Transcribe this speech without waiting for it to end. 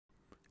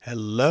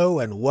Hello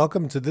and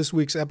welcome to this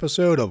week's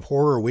episode of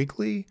Horror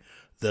Weekly,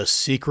 the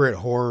Secret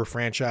Horror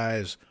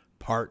Franchise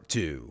Part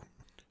 2.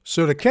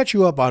 So to catch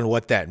you up on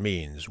what that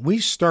means, we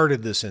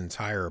started this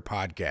entire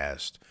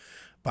podcast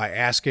by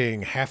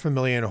asking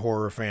 500,000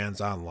 horror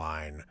fans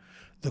online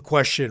the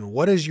question,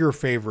 what is your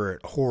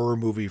favorite horror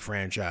movie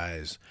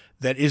franchise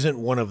that isn't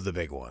one of the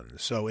big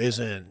ones? So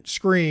isn't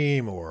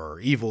Scream or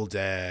Evil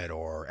Dead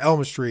or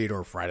Elm Street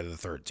or Friday the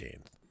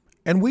 13th?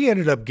 And we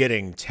ended up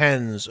getting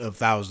tens of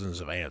thousands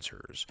of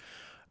answers.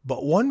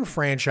 But one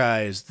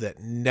franchise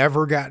that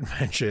never got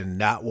mentioned,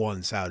 not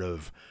once out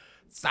of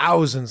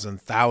thousands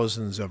and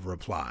thousands of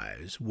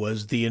replies,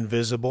 was the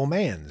Invisible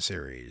Man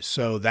series.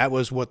 So that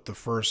was what the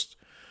first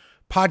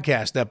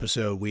podcast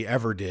episode we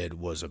ever did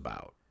was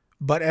about.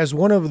 But as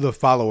one of the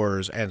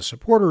followers and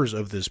supporters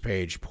of this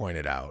page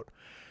pointed out,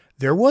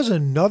 there was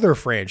another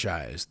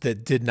franchise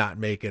that did not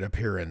make an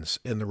appearance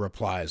in the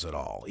replies at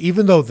all,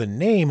 even though the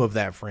name of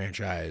that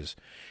franchise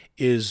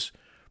is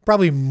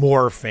probably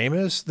more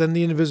famous than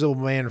the Invisible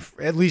Man,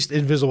 at least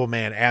Invisible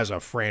Man as a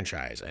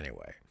franchise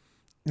anyway.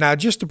 Now,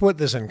 just to put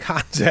this in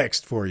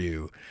context for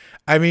you,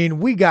 I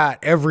mean, we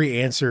got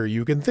every answer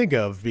you can think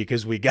of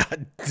because we got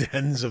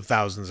tens of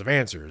thousands of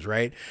answers,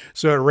 right?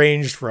 So it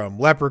ranged from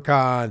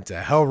Leprechaun to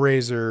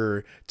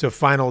Hellraiser to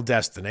Final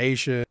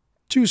Destination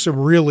to some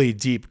really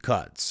deep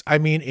cuts. I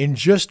mean, in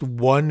just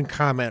one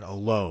comment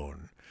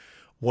alone,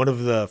 one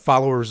of the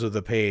followers of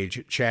the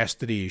page,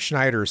 Chastity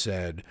Schneider,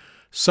 said,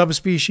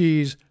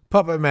 Subspecies,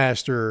 Puppet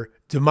Master,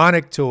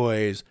 Demonic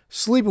Toys,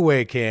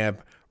 Sleepaway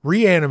Camp,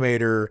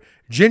 Reanimator,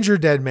 Ginger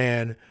Dead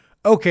Man.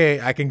 Okay,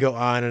 I can go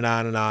on and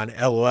on and on.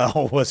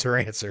 LOL was her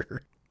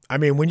answer. I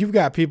mean, when you've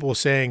got people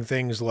saying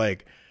things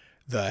like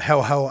the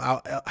Hell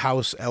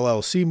House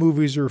LLC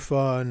movies are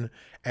fun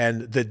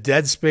and the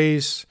Dead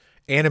Space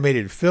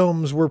animated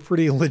films were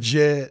pretty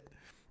legit,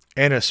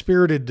 and a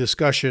spirited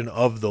discussion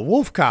of the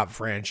Wolf Cop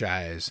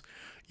franchise,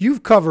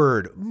 you've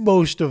covered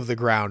most of the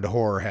ground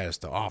horror has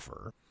to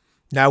offer.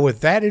 Now, with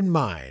that in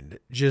mind,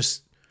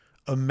 just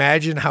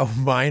imagine how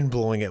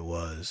mind-blowing it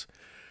was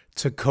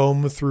to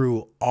comb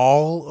through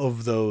all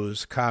of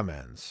those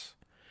comments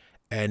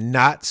and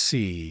not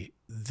see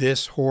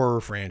this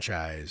horror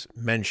franchise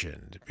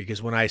mentioned.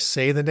 Because when I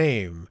say the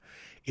name,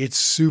 it's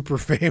super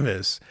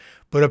famous,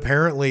 but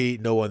apparently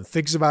no one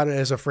thinks about it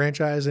as a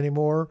franchise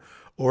anymore,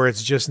 or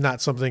it's just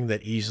not something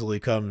that easily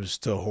comes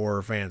to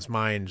horror fans'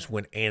 minds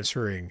when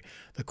answering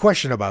the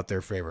question about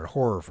their favorite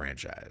horror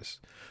franchise.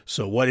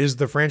 So what is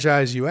the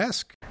franchise, you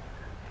ask?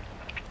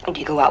 Do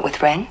you go out with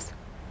friends?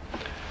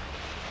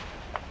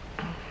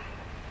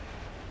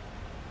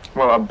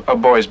 Well, a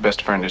boy's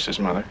best friend is his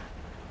mother.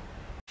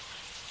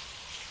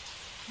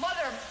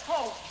 Mother,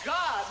 oh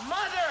God,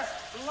 mother,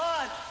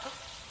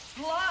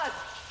 blood.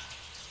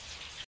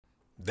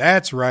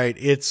 That's right,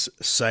 it's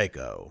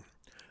Psycho.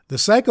 The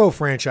Psycho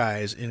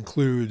franchise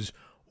includes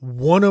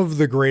one of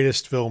the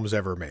greatest films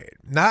ever made.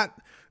 Not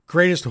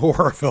greatest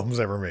horror films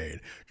ever made,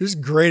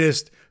 just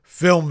greatest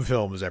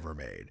films ever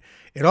made.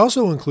 It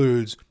also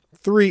includes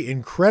 3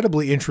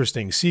 incredibly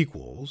interesting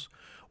sequels,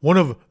 one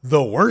of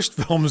the worst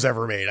films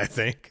ever made, I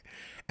think,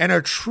 and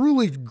a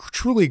truly,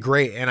 truly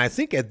great, and I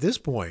think at this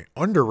point,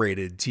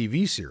 underrated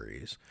TV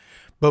series.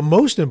 But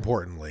most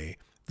importantly,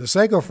 the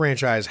Psycho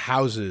franchise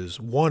houses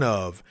one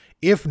of,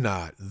 if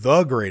not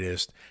the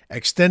greatest,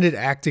 extended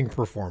acting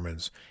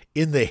performance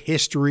in the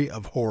history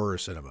of horror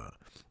cinema.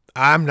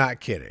 I'm not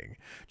kidding.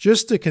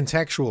 Just to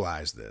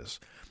contextualize this,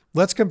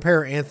 let's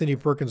compare Anthony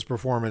Perkins'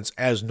 performance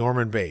as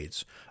Norman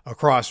Bates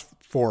across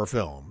 4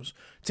 films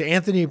to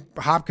Anthony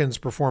Hopkins'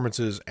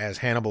 performances as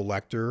Hannibal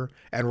Lecter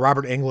and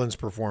Robert Englund's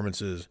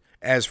performances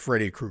as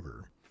Freddy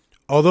Krueger.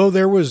 Although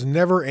there was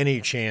never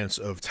any chance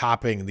of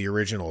topping the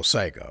original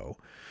Psycho,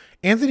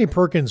 Anthony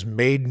Perkins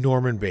made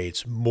Norman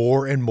Bates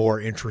more and more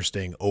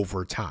interesting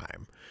over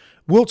time.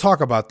 We'll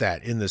talk about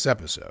that in this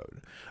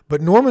episode.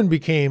 But Norman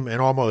became an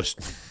almost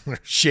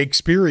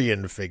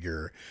Shakespearean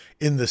figure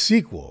in the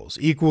sequels,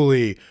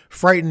 equally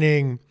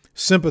frightening,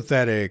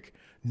 sympathetic,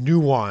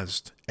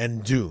 nuanced,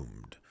 and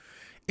doomed.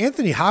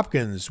 Anthony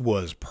Hopkins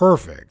was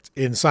perfect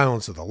in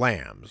Silence of the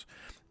Lambs,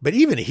 but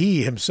even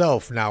he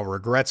himself now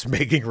regrets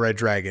making Red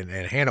Dragon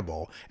and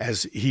Hannibal,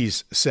 as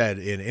he's said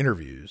in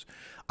interviews.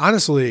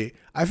 Honestly,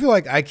 I feel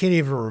like I can't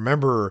even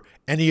remember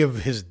any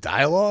of his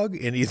dialogue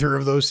in either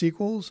of those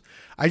sequels.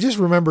 I just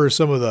remember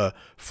some of the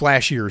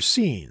flashier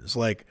scenes,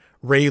 like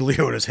Ray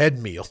Liotta's head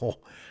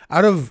meal.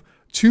 Out of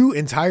 2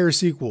 entire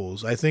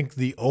sequels, I think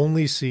the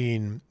only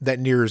scene that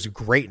nears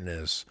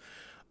greatness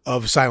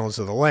of Silence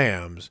of the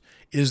Lambs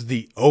is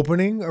the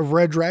opening of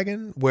Red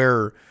Dragon,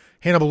 where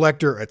Hannibal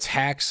Lecter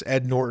attacks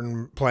Ed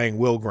Norton playing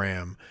Will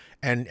Graham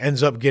and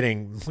ends up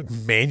getting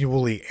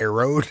manually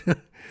arrowed.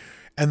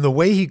 And the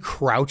way he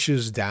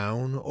crouches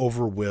down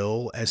over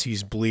Will as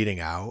he's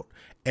bleeding out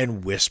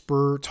and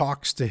whisper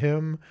talks to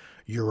him,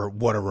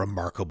 what a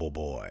remarkable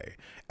boy,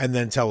 and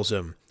then tells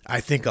him,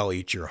 I think I'll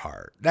eat your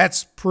heart.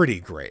 That's pretty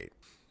great.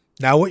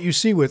 Now, what you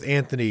see with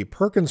Anthony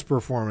Perkins'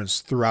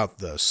 performance throughout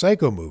the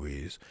Psycho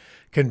movies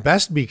can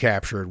best be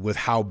captured with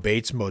how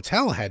Bates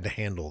Motel had to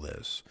handle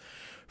this.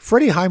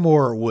 Freddie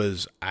Highmore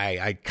was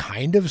I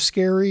kind of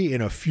scary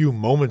in a few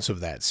moments of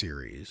that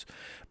series,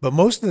 but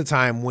most of the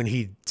time when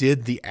he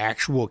did the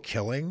actual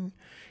killing,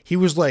 he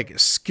was like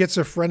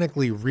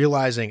schizophrenically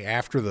realizing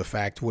after the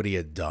fact what he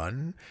had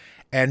done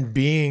and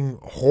being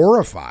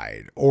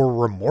horrified or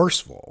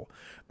remorseful.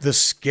 The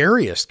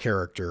scariest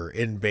character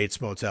in Bates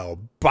Motel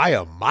by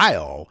a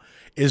mile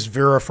is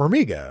Vera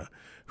Farmiga,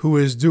 who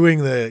is doing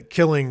the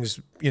killings,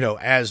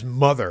 as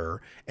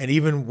mother. And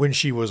even when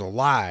she was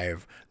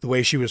alive, the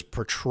way she was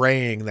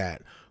portraying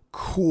that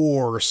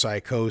core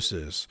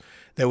psychosis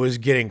that was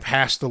getting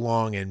passed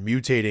along and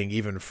mutating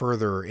even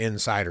further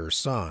inside her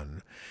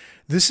son.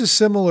 This is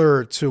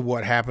similar to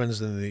what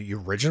happens in the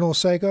original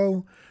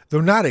Psycho,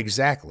 though not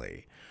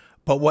exactly.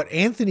 But what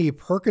Anthony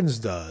Perkins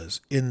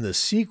does in the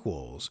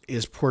sequels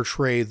is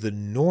portray the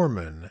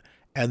Norman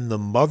and the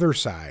mother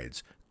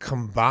sides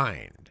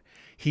combined.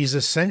 He's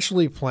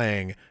essentially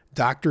playing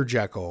Dr.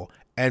 Jekyll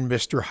and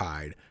Mr.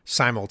 Hyde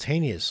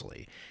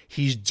simultaneously.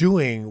 He's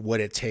doing what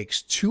it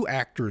takes two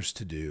actors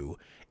to do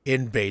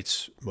in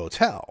Bates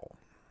Motel.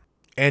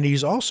 And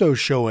he's also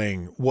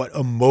showing what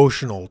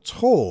emotional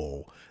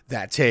toll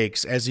that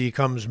takes as he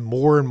becomes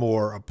more and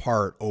more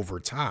apart over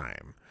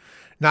time.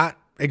 Not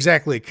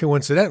exactly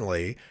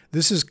coincidentally,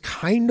 this is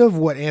kind of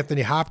what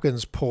Anthony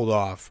Hopkins pulled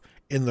off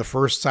in the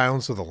first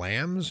Silence of the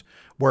Lambs,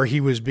 where he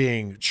was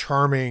being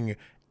charming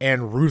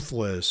and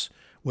ruthless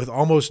with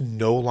almost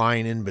no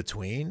line in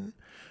between.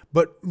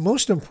 But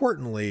most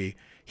importantly,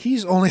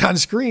 he's only on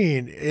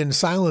screen in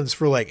silence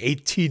for like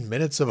 18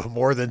 minutes of a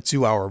more than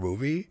 2-hour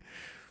movie.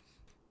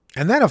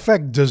 And that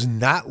effect does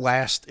not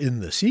last in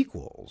the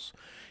sequels.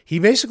 He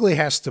basically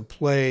has to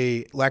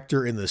play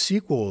Lecter in the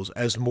sequels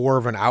as more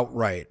of an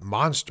outright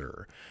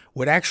monster.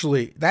 That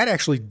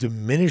actually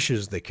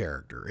diminishes the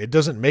character. It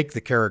doesn't make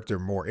the character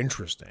more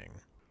interesting.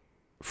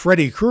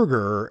 Freddy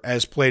Krueger,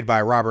 as played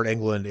by Robert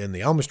Englund in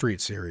the Elm Street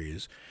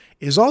series,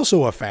 is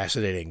also a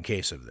fascinating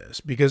case of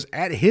this, because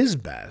at his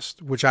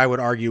best, which I would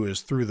argue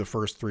is through the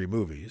first 3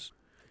 movies,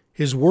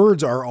 his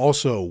words are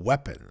also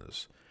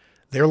weapons.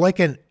 They're like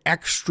an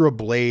extra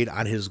blade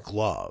on his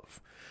glove.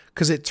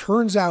 Because it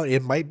turns out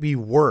it might be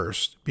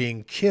worse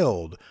being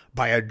killed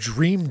by a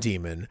dream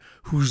demon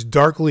who's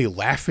darkly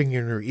laughing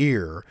in your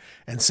ear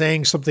and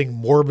saying something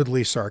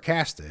morbidly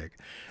sarcastic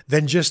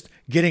than just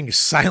getting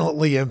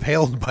silently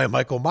impaled by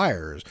Michael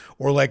Myers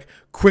or like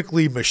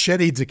quickly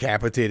machete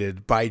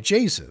decapitated by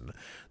Jason.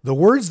 The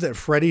words that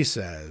Freddy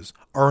says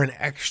are an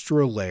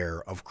extra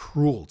layer of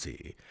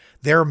cruelty.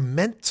 They're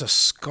meant to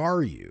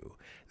scar you.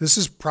 This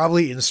is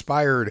probably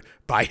inspired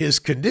by his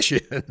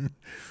condition.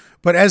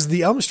 But as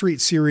the Elm Street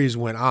series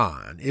went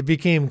on, it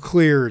became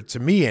clear, to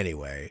me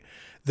anyway,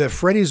 that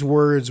Freddy's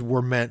words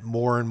were meant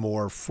more and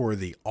more for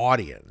the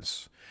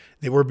audience.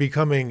 They were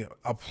becoming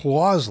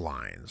applause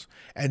lines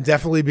and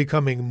definitely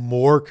becoming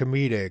more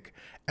comedic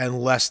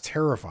and less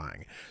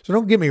terrifying. So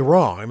don't get me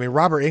wrong. I mean,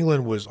 Robert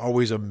Englund was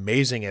always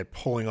amazing at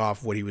pulling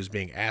off what he was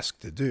being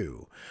asked to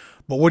do.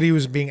 But what he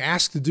was being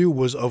asked to do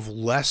was of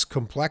less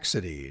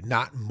complexity,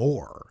 not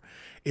more.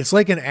 It's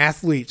like an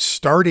athlete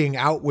starting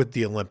out with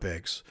the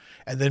Olympics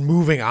and then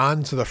moving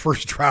on to the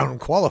first round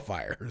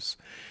qualifiers.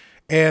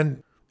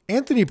 And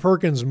Anthony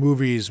Perkins'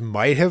 movies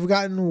might have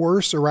gotten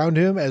worse around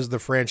him as the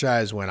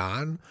franchise went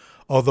on.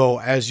 Although,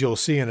 as you'll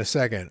see in a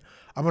second,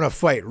 I'm going to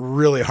fight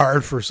really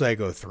hard for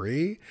Psycho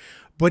 3.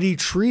 But he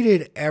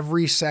treated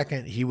every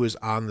second he was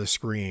on the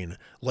screen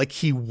like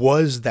he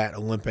was that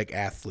Olympic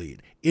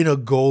athlete in a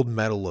gold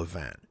medal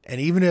event. And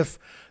even if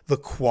the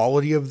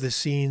quality of the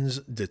scenes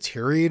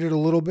deteriorated a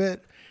little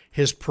bit,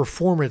 his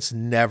performance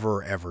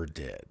never, ever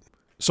did.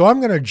 So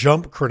I'm going to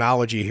jump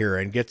chronology here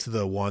and get to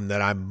the one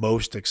that I'm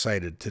most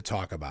excited to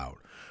talk about,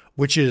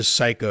 which is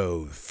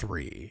Psycho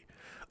 3.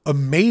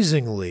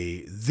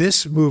 Amazingly,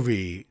 this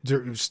movie,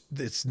 it's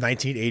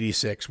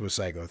 1986 with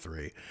Psycho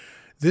 3.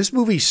 This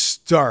movie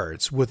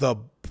starts with a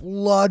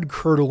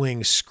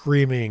blood-curdling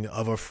screaming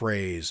of a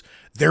phrase,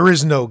 "There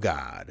is no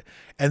God,"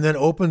 and then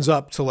opens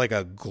up to like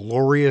a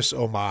glorious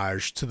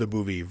homage to the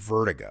movie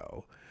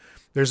Vertigo.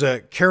 There's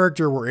a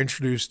character we're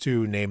introduced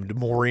to named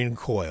Maureen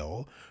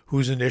Coyle,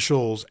 whose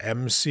initials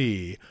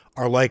MC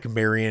are like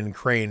Marion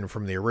Crane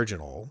from the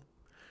original.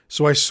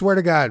 So I swear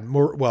to God,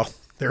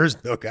 there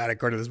is no God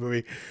according to this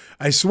movie.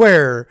 I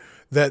swear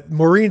that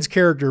Maureen's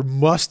character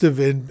must have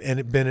been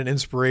an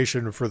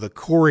inspiration for the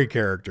Corey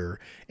character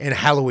in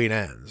Halloween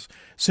Ends,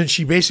 since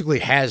she basically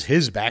has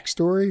his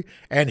backstory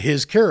and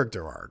his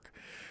character arc.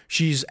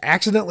 She's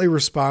accidentally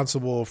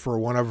responsible for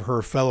one of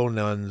her fellow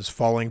nuns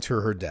falling to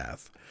her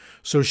death.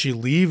 So she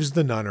leaves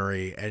the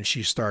nunnery and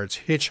she starts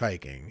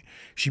hitchhiking.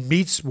 She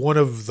meets one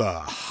of the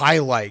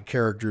highlight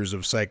characters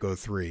of Psycho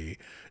 3,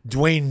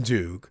 Dwayne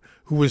Duke,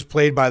 who was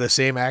played by the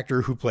same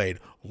actor who played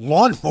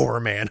Lawnmower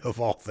Man of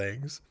all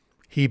things.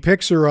 He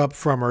picks her up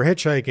from her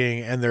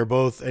hitchhiking and they're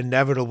both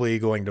inevitably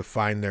going to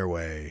find their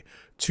way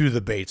to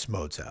the Bates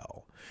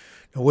Motel.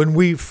 When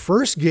we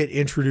first get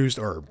introduced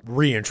or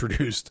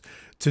reintroduced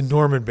to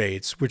Norman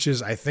Bates, which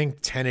is, I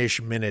think,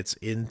 10-ish minutes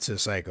into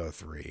Psycho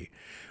 3,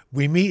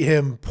 we meet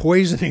him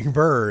poisoning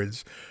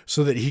birds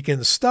so that he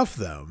can stuff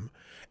them.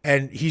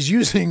 And he's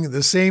using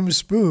the same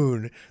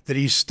spoon that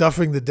he's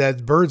stuffing the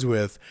dead birds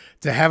with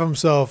to have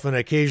himself an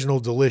occasional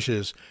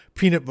delicious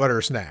peanut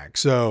butter snack.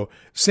 So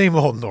same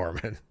old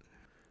Norman.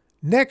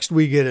 Next,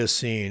 we get a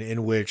scene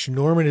in which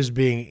Norman is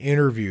being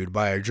interviewed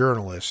by a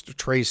journalist,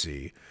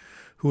 Tracy,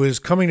 who is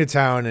coming to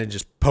town and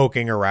just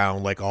poking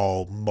around like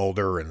all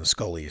Mulder and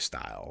Scully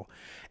style.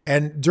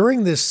 And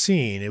during this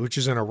scene, which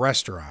is in a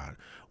restaurant,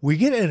 we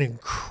get an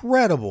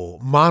incredible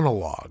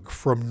monologue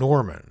from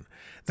Norman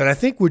that I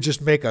think would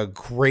just make a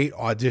great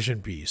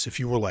audition piece if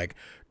you were like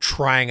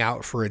trying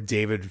out for a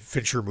David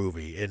Fincher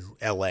movie in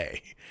LA,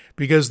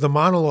 because the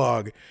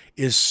monologue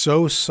is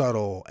so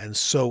subtle and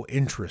so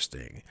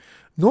interesting.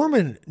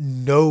 Norman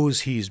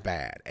knows he's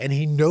bad and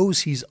he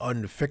knows he's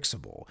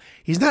unfixable.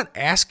 He's not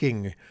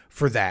asking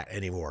for that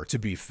anymore to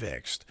be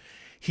fixed.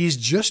 He's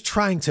just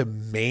trying to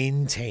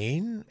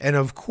maintain. And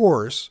of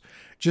course,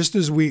 just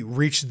as we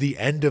reach the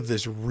end of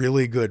this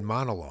really good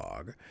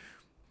monologue,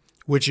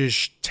 which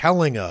is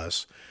telling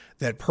us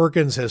that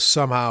Perkins has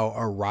somehow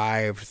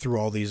arrived through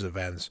all these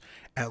events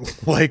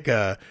at like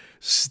a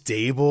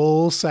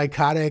stable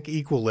psychotic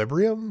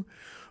equilibrium,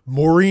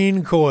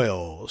 Maureen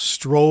Coyle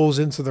strolls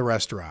into the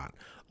restaurant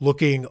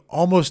looking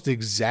almost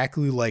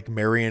exactly like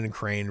Marion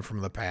Crane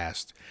from the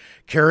past,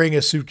 carrying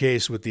a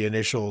suitcase with the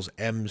initials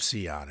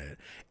MC on it.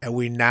 And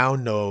we now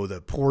know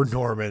that poor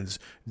Norman's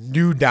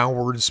new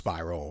downward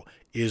spiral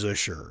is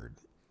assured.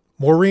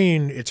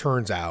 Maureen, it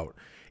turns out,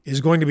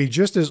 is going to be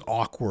just as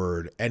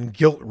awkward and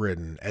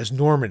guilt-ridden as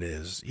Norman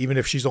is, even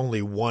if she's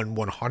only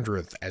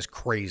 1/100th as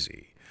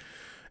crazy.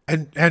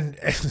 And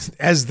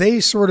as they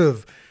sort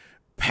of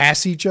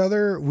pass each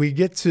other, we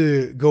get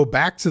to go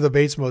back to the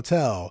Bates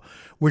Motel,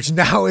 which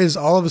now is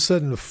all of a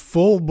sudden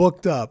full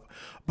booked up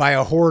by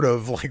a horde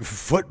of like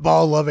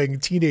football loving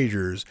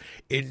teenagers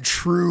in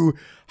true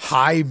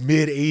high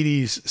mid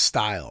 80s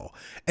style.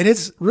 And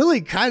it's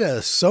really kind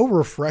of so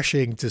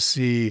refreshing to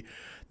see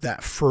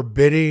that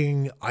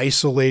forbidding,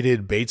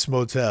 isolated Bates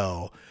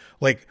Motel,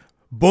 like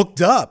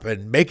booked up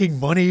and making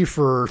money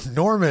for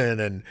Norman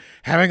and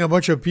having a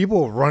bunch of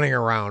people running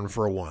around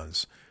for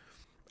once.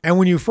 And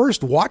when you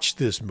first watch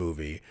this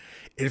movie,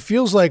 it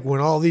feels like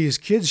when all these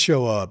kids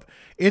show up,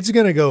 it's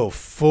going to go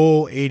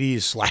full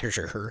 80s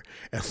slasher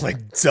and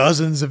like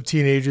dozens of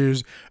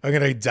teenagers are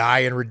going to die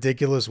in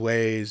ridiculous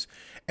ways.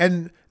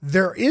 And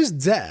there is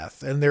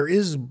death and there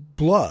is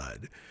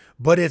blood,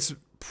 but it's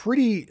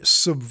pretty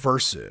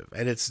subversive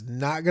and it's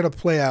not going to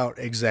play out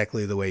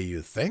exactly the way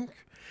you think.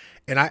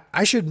 And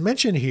I should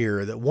mention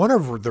here that one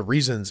of the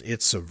reasons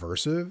it's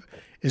subversive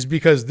is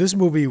because this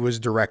movie was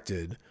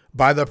directed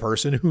by the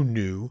person who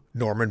knew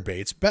Norman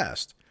Bates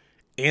best,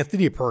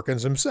 Anthony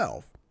Perkins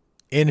himself,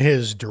 in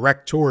his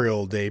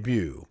directorial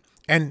debut.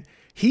 And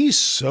he's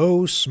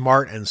so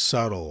smart and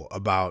subtle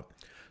about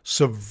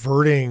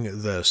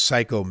subverting the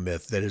psycho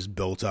myth that is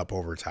built up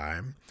over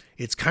time.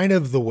 It's kind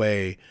of the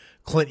way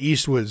Clint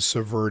Eastwood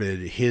subverted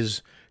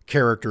his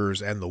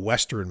characters and the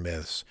Western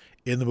myths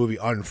in the movie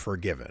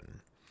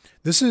Unforgiven.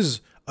 This is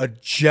a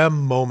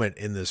gem moment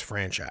in this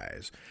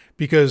franchise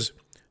because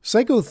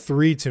Psycho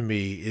 3 to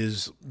me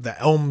is the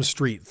Elm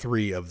Street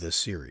 3 of this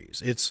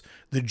series. It's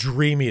the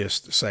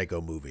dreamiest Psycho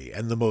movie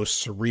and the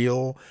most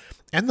surreal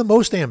and the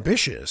most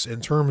ambitious in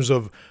terms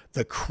of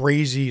the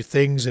crazy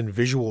things and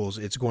visuals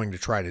it's going to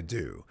try to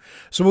do.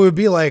 So it would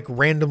be like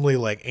randomly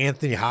like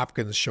Anthony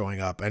Hopkins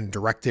showing up and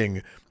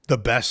directing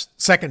the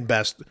second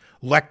best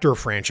Lecter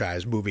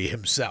franchise movie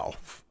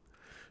himself.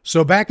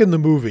 So back in the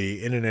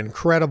movie, in an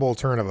incredible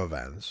turn of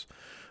events,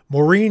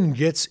 Maureen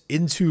gets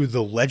into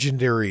the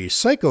legendary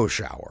Psycho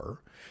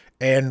shower,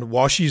 and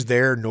while she's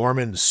there,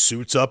 Norman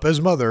suits up as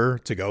Mother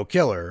to go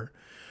kill her.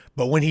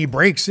 But when he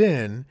breaks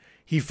in,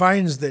 he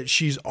finds that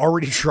she's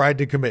already tried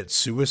to commit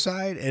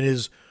suicide and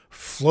is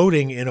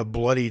floating in a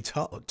bloody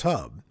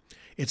tub.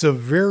 It's a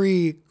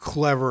very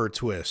clever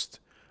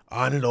twist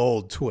on an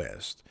old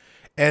twist.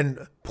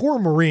 And poor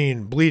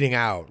Maureen, bleeding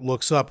out,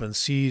 looks up and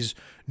sees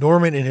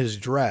Norman in his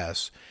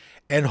dress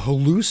and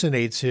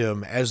hallucinates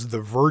him as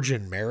the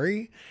Virgin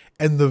Mary.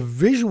 And the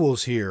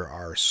visuals here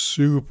are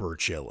super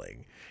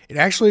chilling. It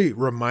actually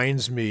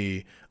reminds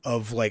me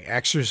of like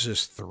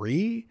Exorcist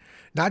 3,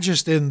 not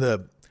just in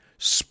the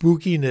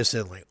spookiness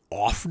and like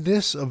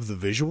offness of the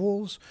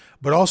visuals,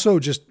 but also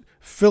just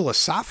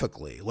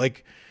philosophically,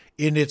 like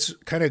in its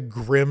kind of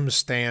grim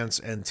stance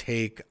and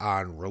take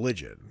on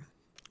religion.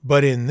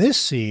 But in this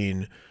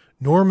scene,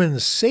 Norman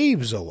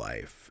saves a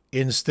life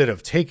instead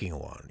of taking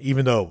one,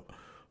 even though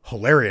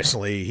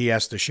hilariously, he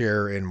has to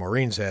share in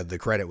Maureen's head the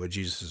credit with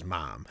Jesus'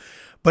 mom.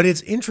 But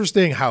it's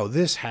interesting how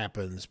this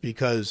happens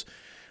because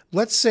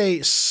let's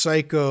say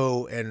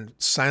Psycho and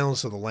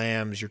Silence of the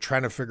Lambs, you're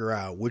trying to figure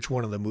out which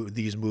one of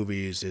these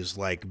movies is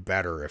like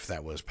better if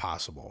that was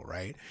possible,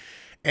 right?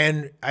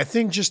 And I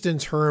think just in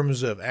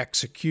terms of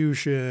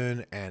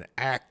execution and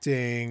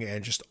acting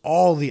and just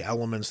all the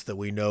elements that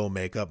we know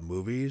make up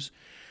movies,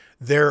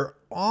 they're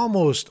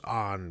almost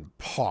on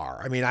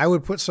par. I mean, I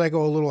would put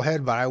Psycho a little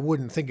ahead, but I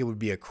wouldn't think it would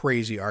be a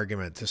crazy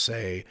argument to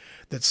say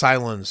that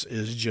Silence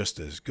is just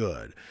as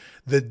good.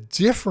 The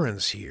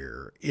difference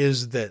here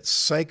is that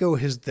Psycho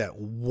has that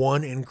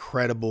one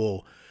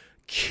incredible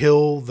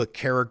kill the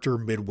character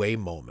midway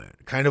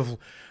moment, kind of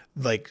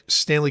like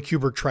Stanley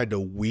Kubrick tried to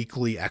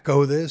weakly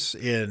echo this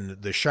in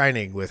The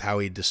Shining with how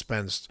he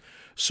dispensed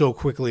so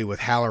quickly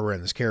with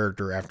Halloran's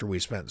character after we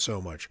spent so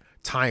much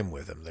time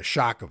with him, the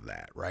shock of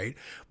that, right?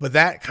 But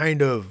that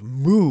kind of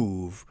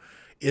move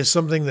is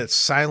something that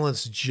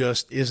Silence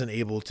just isn't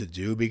able to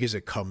do because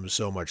it comes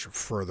so much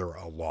further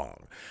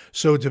along.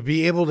 So to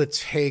be able to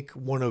take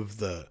one of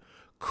the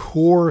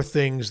core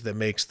things that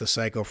makes the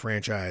Psycho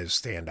franchise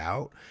stand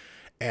out,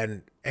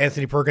 and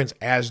Anthony Perkins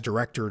as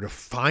director to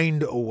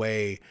find a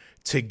way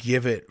to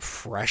give it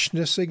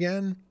freshness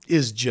again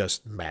is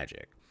just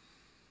magic.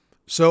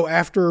 So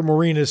after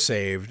Maureen is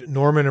saved,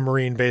 Norman and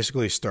Maureen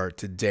basically start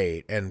to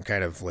date and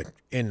kind of like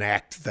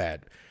enact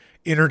that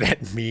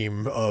internet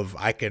meme of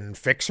I can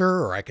fix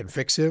her or I can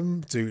fix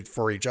him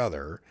for each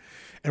other.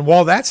 And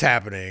while that's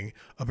happening,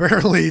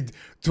 apparently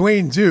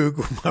Dwayne Duke,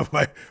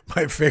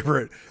 my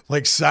favorite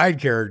like side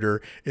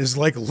character, is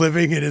like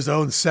living in his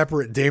own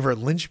separate David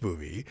Lynch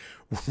movie.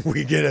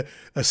 We get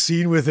a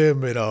scene with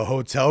him in a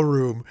hotel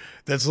room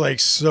that's like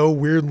so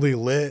weirdly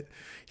lit.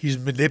 He's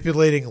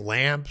manipulating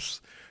lamps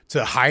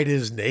to hide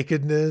his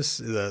nakedness.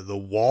 The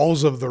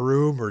walls of the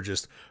room are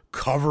just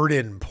covered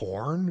in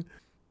porn.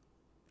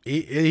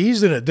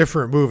 He's in a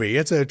different movie.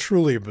 It's a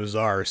truly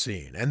bizarre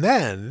scene. And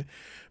then,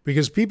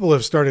 because people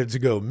have started to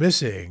go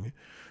missing,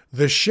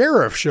 the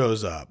sheriff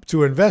shows up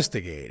to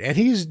investigate. And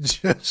he's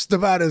just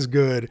about as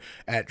good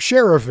at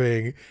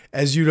sheriffing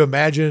as you'd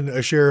imagine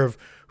a sheriff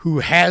who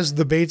has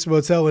the Bates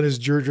Motel in his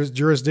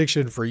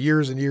jurisdiction for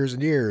years and years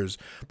and years,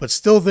 but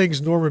still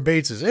thinks Norman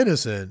Bates is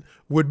innocent,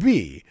 would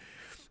be.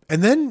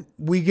 And then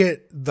we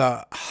get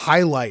the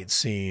highlight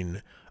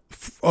scene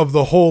of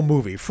the whole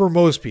movie for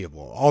most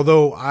people.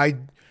 Although I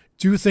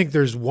do think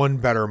there's one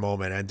better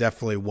moment and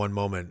definitely one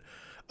moment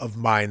of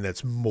mine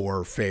that's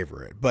more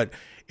favorite. But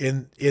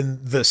in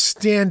the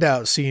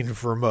standout scene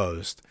for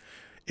most,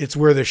 it's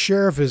where the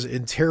sheriff is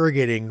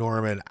interrogating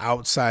Norman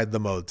outside the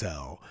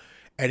motel.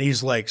 And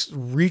he's like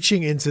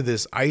reaching into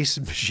this ice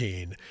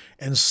machine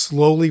and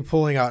slowly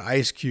pulling out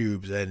ice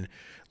cubes and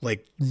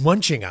like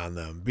munching on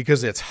them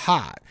because it's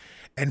hot.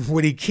 And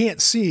what he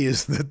can't see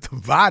is that the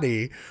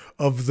body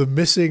of the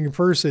missing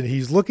person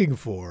he's looking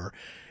for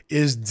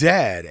is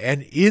dead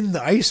and in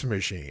the ice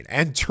machine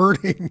and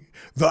turning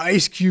the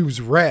ice cubes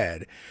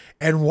red.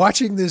 And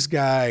watching this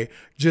guy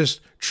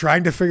just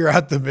trying to figure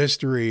out the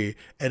mystery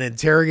and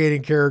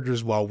interrogating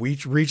characters while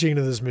reaching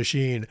into this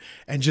machine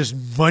and just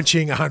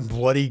munching on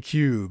bloody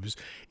cubes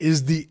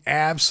is the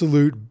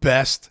absolute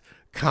best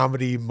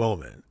comedy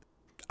moment.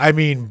 I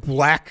mean,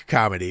 black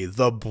comedy,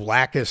 the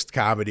blackest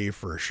comedy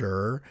for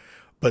sure,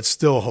 but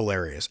still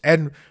hilarious.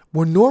 And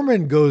when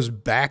Norman goes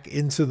back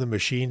into the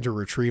machine to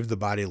retrieve the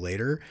body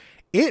later,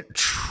 it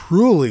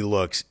truly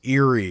looks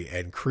eerie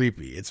and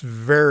creepy. It's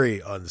very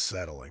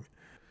unsettling.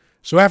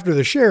 So after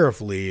the sheriff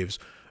leaves,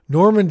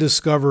 Norman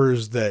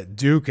discovers that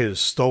Duke has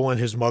stolen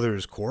his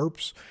mother's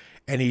corpse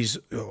and he's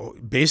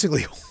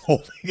basically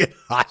holding it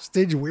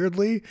hostage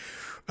weirdly.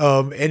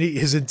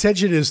 His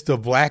intention is to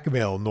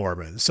blackmail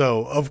Norman.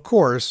 So, of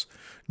course,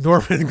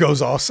 Norman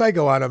goes all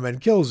psycho on him and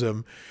kills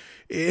him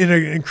in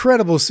an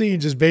incredible scene,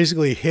 just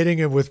basically hitting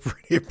him with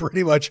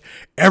pretty much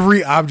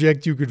every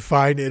object you could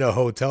find in a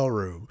hotel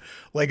room,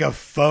 like a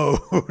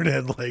phone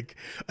and like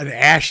an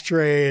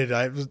ashtray. And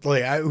I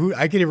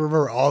can't even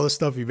remember all the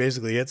stuff he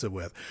basically hits him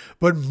with.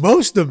 But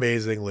most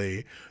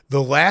amazingly,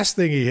 the last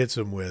thing he hits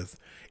him with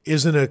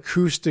is an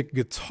acoustic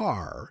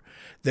guitar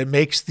that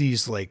makes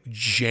these like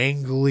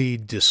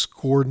jangly,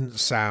 discordant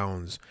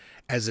sounds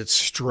as it's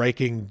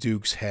striking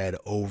Duke's head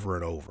over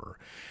and over.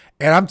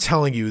 And I'm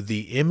telling you,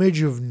 the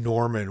image of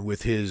Norman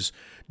with his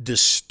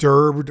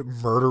disturbed,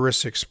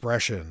 murderous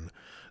expression,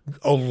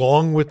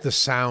 along with the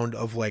sound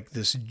of like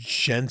this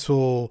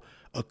gentle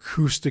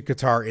acoustic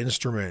guitar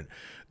instrument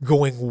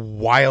going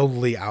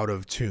wildly out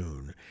of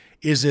tune,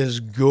 is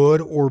as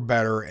good or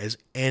better as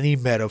any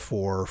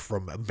metaphor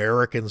from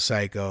American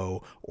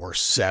Psycho or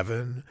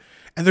Seven.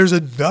 And there's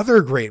another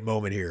great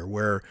moment here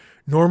where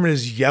Norman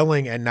is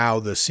yelling at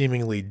now the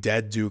seemingly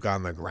dead Duke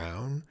on the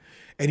ground.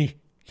 And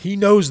he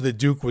knows the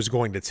Duke was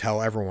going to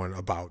tell everyone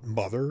about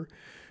Mother.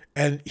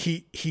 And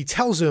he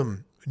tells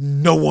him,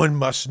 no one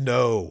must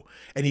know.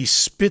 And he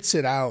spits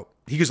it out.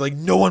 He goes like,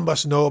 no one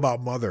must know about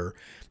Mother.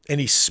 And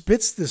he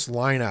spits this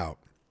line out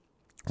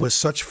with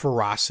such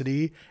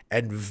ferocity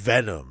and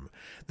venom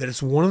that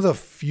it's one of the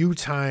few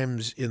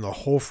times in the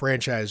whole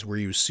franchise where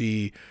you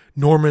see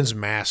Norman's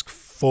mask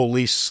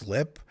fully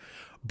slip,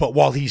 but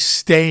while he's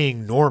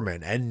staying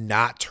Norman and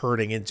not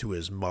turning into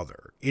his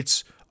mother.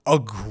 It's a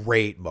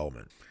great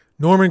moment.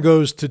 Norman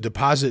goes to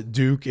deposit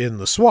Duke in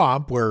the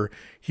swamp where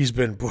he's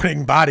been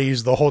putting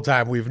bodies the whole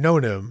time we've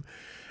known him.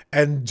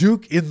 And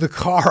Duke in the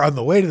car on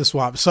the way to the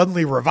swamp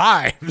suddenly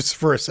revives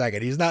for a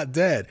second. He's not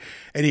dead.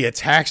 And he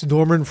attacks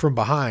Norman from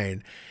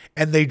behind.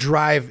 And they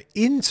drive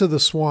into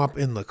the swamp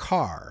in the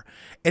car.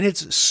 And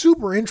it's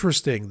super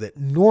interesting that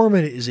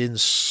Norman is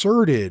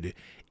inserted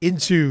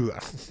into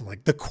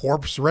like the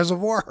corpse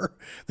reservoir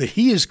that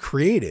he has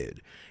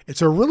created.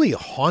 It's a really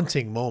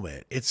haunting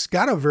moment. It's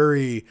got a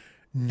very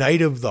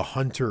Night of the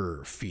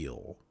Hunter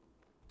feel.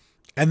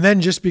 And then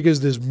just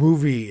because this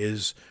movie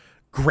is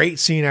great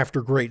scene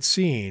after great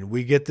scene,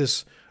 we get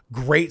this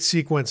great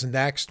sequence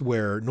next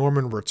where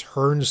Norman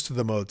returns to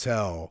the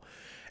motel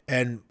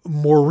and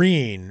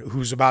Maureen,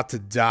 who's about to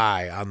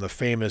die on the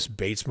famous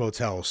Bates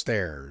Motel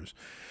stairs,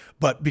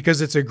 but because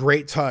it's a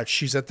great touch,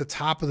 she's at the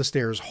top of the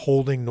stairs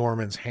holding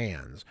Norman's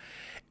hands.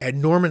 And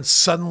Norman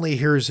suddenly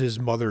hears his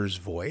mother's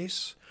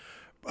voice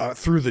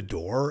through the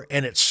door,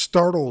 and it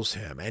startles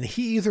him. And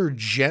he either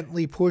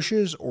gently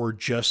pushes or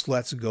just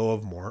lets go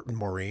of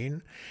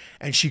Maureen.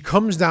 And she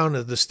comes down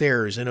the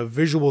stairs in a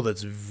visual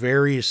that's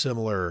very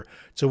similar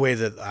to the way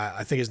that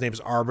I think his name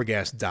is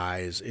Arbogast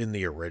dies in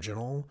the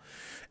original.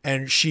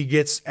 And she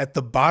gets at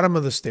the bottom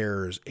of the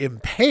stairs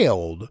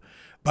impaled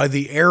by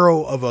the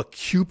arrow of a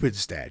Cupid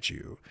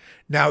statue.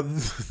 Now,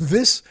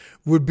 this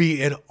would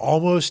be an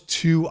almost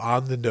too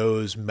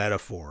on-the-nose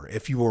metaphor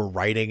if you were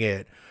writing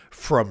it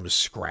from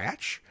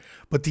scratch.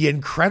 But the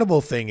incredible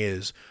thing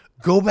is,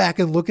 go back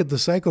and look at the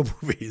Psycho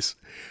movies.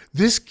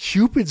 This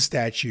Cupid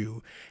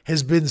statue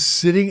has been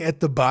sitting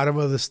at the bottom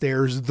of the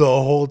stairs the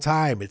whole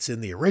time. It's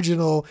in the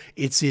original.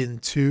 It's in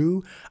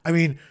 2. I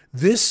mean,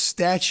 this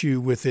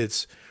statue with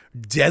its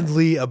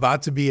deadly,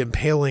 about to be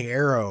impaling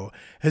arrow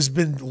has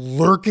been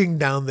lurking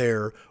down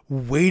there,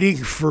 waiting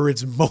for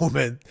its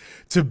moment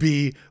to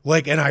be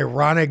like an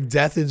ironic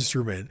death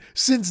instrument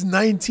since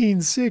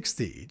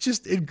 1960.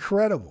 Just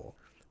incredible.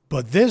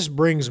 But this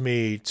brings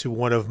me to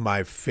one of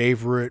my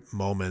favorite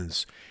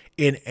moments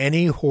in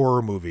any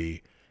horror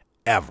movie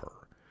ever.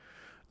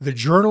 The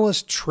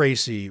journalist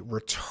Tracy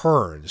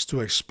returns to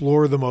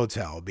explore the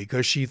motel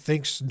because she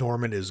thinks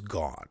Norman is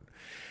gone.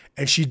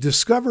 And she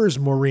discovers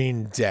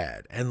Maureen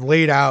dead and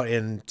laid out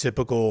in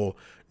typical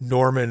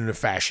Norman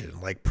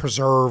fashion, like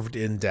preserved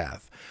in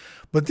death.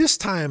 But this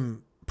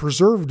time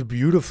preserved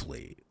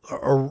beautifully,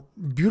 or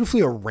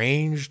beautifully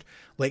arranged,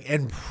 like,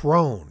 and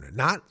prone,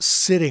 not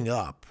sitting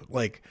up.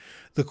 Like,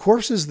 the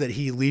corpses that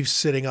he leaves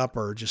sitting up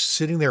are just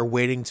sitting there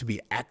waiting to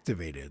be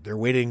activated. They're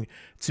waiting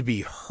to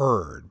be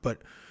heard. But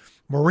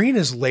Maureen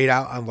is laid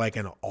out on like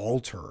an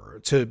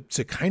altar to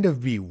kind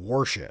of be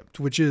worshipped,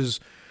 which is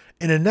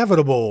an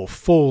inevitable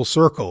full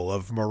circle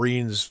of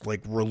Maureen's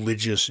like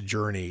religious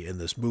journey in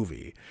this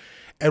movie.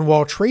 And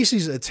while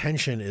Tracy's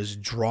attention is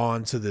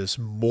drawn to this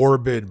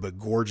morbid but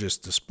gorgeous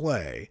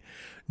display,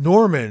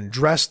 Norman,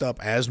 dressed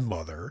up as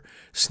Mother,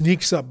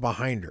 sneaks up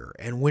behind her.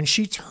 And when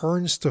she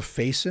turns to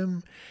face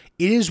him,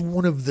 it is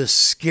one of the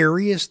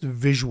scariest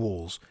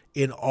visuals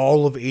in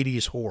all of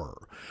 80s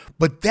horror.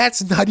 But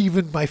that's not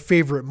even my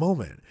favorite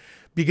moment.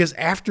 Because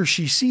after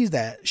she sees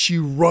that, she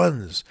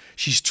runs.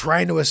 She's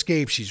trying to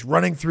escape. She's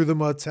running through the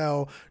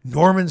motel.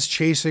 Norman's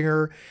chasing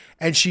her.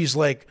 And she's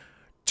like,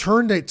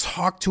 turned to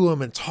talk to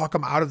him and talk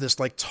him out of this,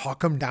 like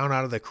talk him down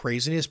out of the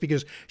craziness,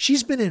 because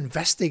she's been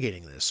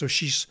investigating this. So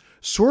she's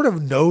sort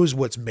of knows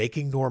what's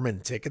making Norman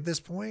tick at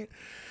this point.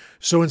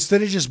 So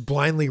instead of just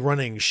blindly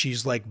running,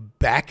 she's like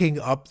backing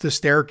up the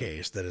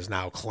staircase that has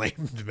now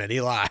claimed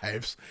many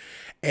lives.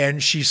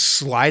 And she's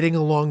sliding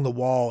along the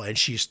wall and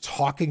she's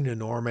talking to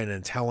Norman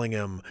and telling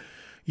him,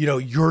 you know,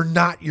 you're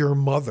not your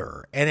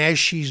mother. And as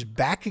she's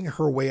backing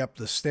her way up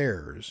the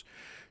stairs,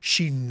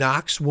 she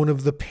knocks one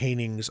of the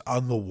paintings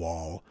on the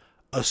wall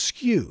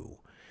askew.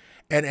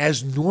 And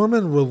as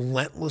Norman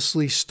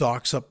relentlessly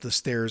stalks up the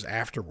stairs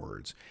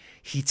afterwards,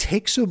 he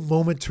takes a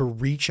moment to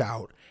reach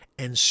out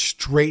and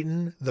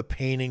straighten the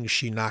painting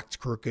she knocked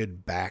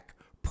crooked back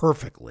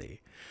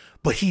perfectly.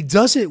 But he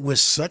does it with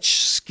such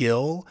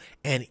skill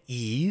and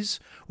ease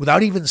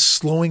without even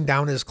slowing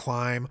down his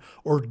climb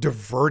or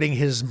diverting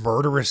his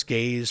murderous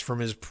gaze from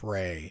his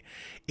prey.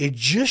 It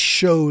just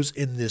shows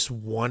in this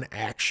one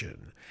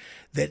action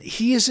that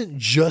he isn't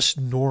just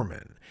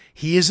Norman.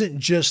 He isn't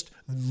just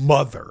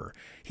Mother.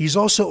 He's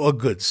also a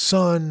good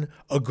son,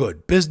 a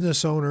good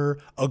business owner,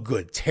 a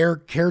good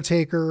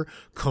caretaker,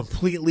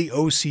 completely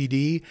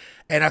OCD,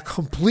 and a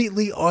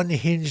completely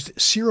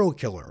unhinged serial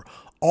killer,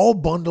 all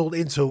bundled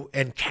into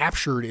and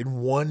captured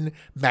in one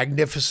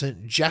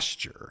magnificent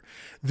gesture.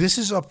 This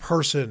is a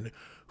person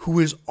who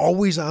is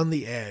always on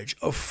the edge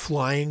of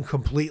flying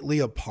completely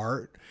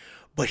apart,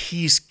 but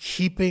he's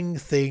keeping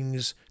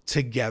things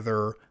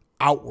together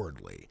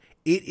outwardly.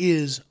 It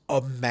is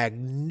a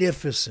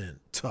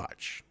magnificent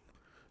touch.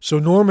 So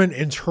Norman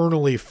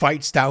internally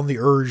fights down the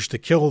urge to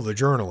kill the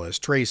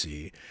journalist,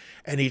 Tracy,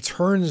 and he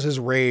turns his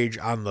rage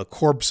on the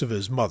corpse of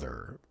his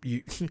mother.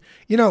 You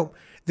know,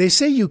 they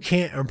say you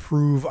can't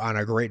improve on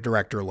a great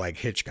director like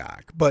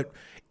Hitchcock, but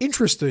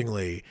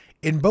interestingly,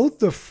 In both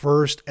the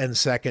first and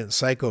second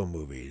Psycho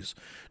movies,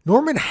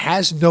 Norman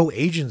has no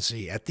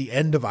agency at the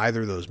end of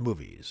either of those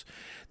movies.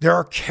 There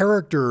are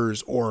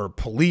characters or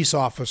police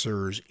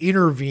officers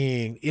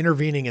intervening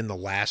in the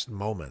last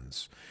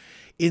moments.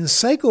 In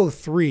Psycho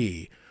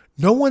 3,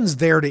 no one's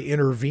there to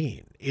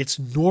intervene. It's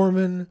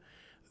Norman,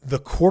 the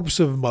corpse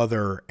of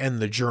Mother, and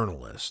the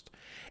journalist.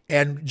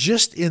 And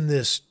just in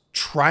this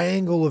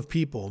triangle of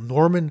people,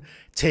 Norman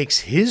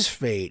takes his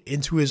fate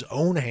into his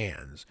own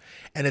hands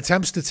and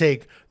attempts to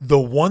take the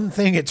one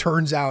thing it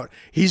turns out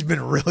he's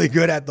been really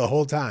good at the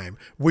whole time,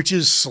 which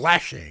is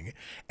slashing,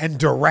 and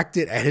direct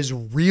it at his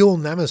real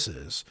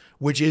nemesis,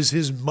 which is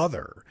his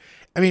mother.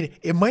 I mean,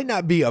 it might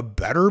not be a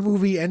better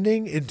movie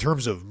ending in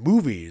terms of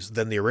movies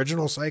than the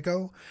original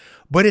Psycho,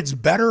 but it's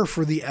better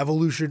for the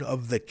evolution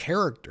of the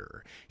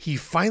character. He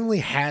finally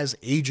has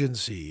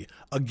agency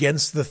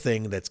against the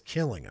thing that's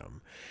killing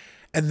him.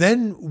 And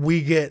then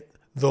we get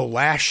the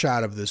last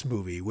shot of this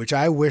movie, which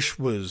I wish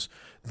was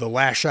the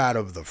last shot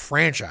of the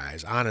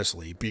franchise,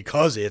 honestly,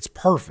 because it's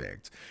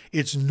perfect.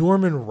 It's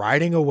Norman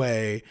riding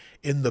away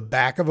in the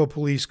back of a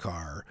police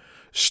car,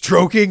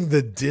 stroking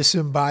the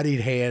disembodied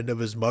hand of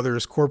his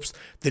mother's corpse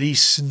that he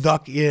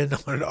snuck in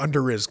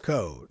under his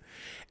coat.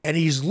 And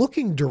he's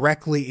looking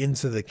directly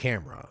into the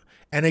camera.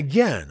 And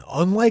again,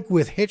 unlike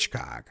with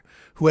Hitchcock,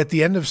 who at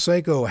the end of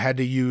Psycho had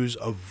to use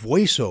a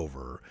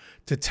voiceover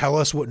to tell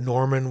us what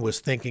Norman was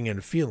thinking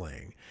and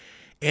feeling,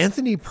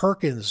 Anthony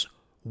Perkins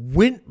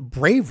went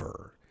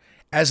braver.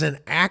 As an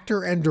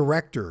actor and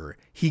director,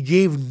 he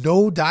gave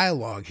no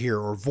dialogue here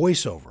or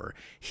voiceover.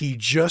 He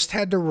just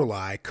had to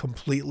rely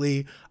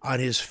completely on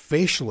his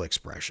facial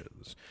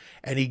expressions.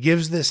 And he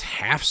gives this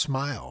half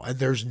smile, and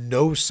there's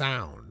no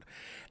sound,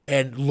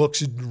 and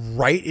looks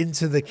right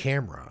into the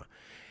camera.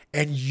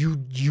 And you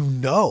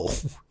know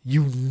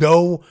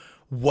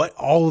what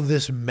all of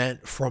this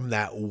meant from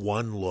that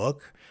one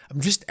look. I'm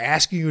just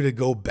asking you to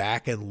go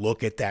back and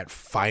look at that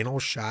final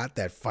shot,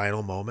 that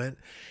final moment,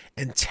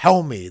 and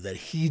tell me that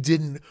he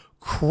didn't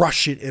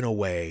crush it in a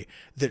way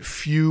that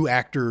few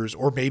actors,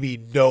 or maybe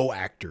no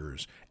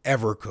actors,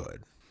 ever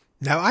could.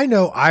 Now, I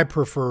know I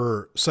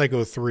prefer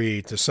Psycho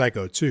 3 to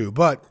Psycho 2,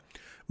 but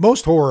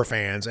most horror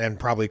fans and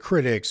probably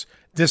critics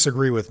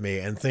disagree with me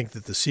and think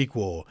that the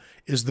sequel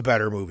is the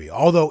better movie.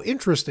 Although,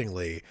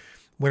 interestingly,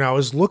 when I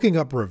was looking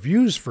up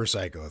reviews for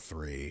Psycho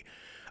 3,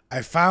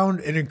 I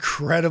found an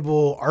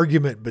incredible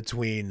argument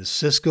between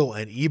Siskel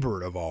and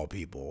Ebert, of all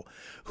people,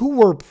 who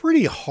were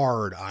pretty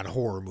hard on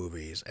horror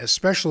movies,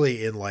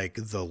 especially in like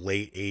the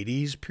late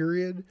 80s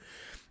period.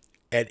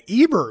 And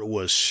Ebert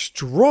was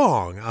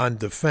strong on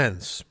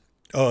defense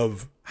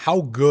of how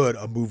good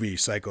a movie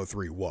Psycho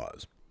 3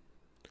 was.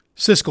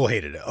 Siskel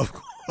hated it,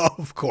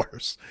 of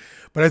course.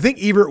 But I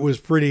think Ebert was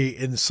pretty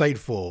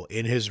insightful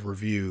in his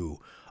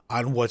review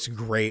on what's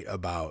great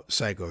about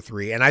Psycho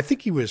 3. And I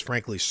think he was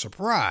frankly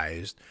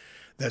surprised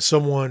that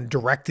someone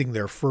directing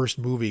their first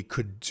movie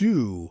could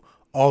do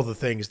all the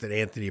things that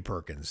Anthony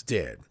Perkins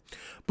did.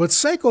 But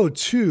Psycho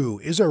 2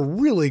 is a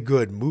really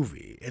good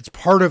movie. It's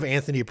part of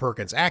Anthony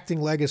Perkins'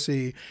 acting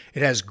legacy.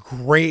 It has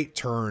great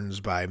turns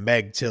by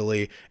Meg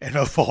Tilly and,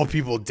 of all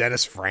people,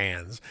 Dennis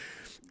Franz.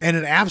 And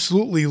an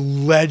absolutely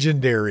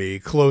legendary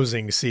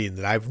closing scene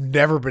that I've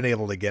never been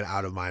able to get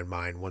out of my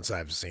mind once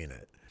I've seen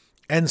it.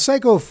 And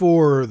Psycho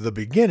 4, The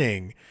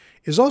Beginning,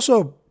 is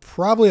also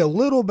probably a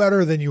little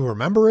better than you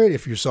remember it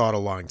if you saw it a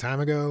long time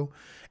ago.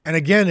 And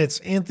again,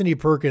 it's Anthony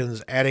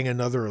Perkins adding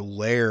another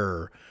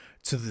layer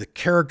to the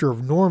character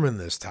of Norman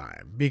this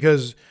time,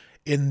 because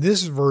in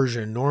this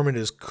version, Norman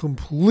is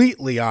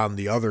completely on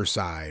the other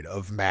side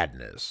of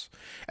madness.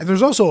 And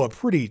there's also a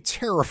pretty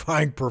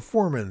terrifying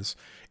performance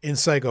in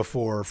Psycho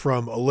 4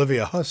 from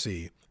Olivia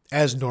Hussey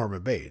as Norma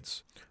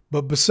Bates.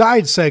 But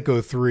besides Psycho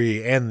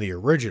 3 and the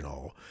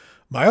original,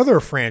 my other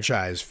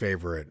franchise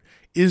favorite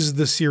is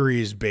the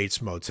series Bates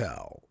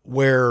Motel,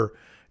 where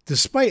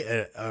despite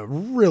a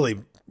really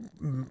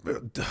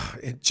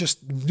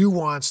just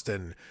nuanced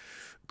and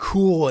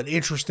cool and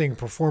interesting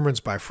performance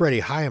by Freddie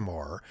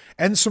Highmore,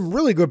 and some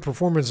really good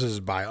performances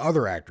by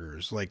other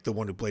actors, like the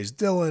one who plays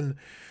Dylan,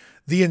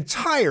 the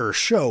entire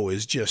show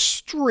is just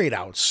straight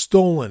out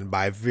stolen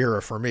by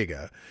Vera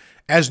Farmiga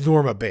as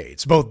Norma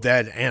Bates, both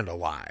dead and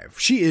alive.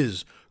 She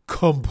is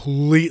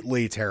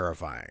completely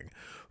terrifying,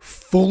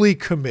 fully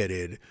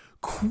committed,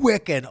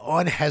 quick and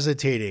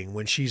unhesitating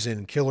when she's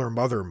in killer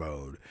mother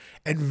mode,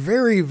 and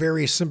very,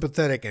 very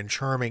sympathetic and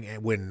charming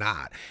when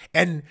not.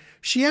 And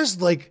she has,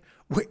 like,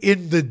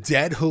 in the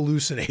dead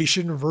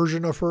hallucination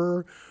version of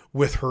her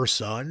with her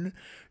son,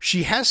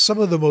 she has some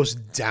of the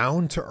most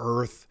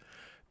down-to-earth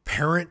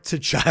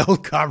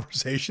parent-to-child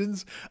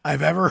conversations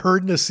I've ever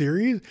heard in a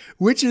series,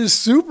 which is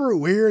super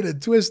weird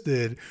and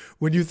twisted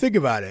when you think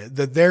about it,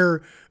 that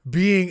they're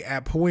being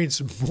at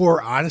points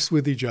more honest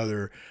with each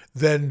other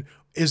than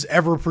is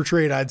ever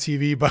portrayed on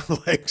TV by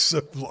the likes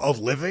of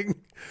living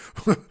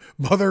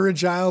mother and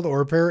child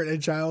or parent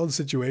and child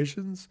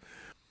situations.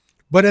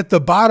 But at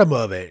the bottom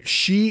of it,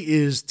 she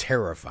is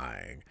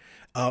terrifying.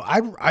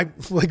 I'm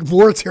like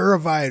more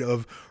terrified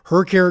of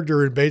her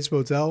character in Bates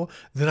Motel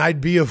than I'd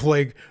be of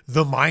like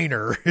the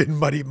miner in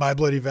My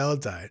Bloody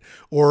Valentine,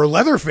 or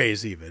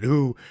Leatherface even,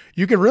 who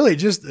you can really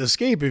just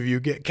escape if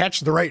you catch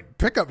the right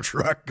pickup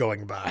truck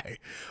going by.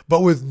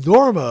 But with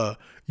Norma,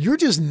 you're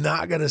just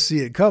not going to see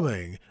it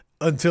coming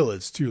until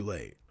it's too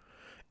late.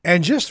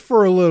 And just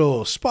for a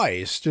little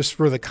spice, just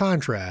for the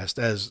contrast,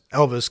 as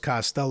Elvis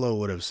Costello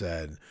would have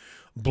said,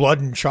 blood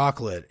and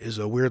chocolate is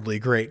a weirdly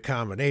great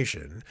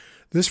combination.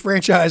 This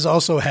franchise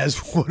also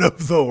has one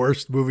of the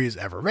worst movies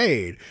ever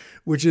made,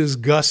 which is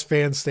Gus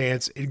Van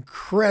Sant's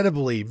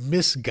incredibly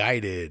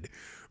misguided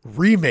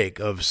remake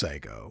of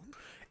Psycho.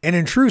 And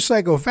in true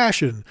Psycho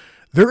fashion,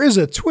 there is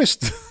a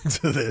twist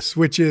to this,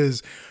 which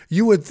is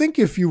you would think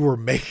if you were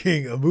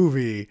making a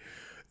movie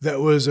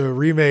that was a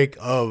remake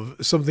of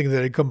something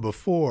that had come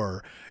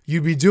before,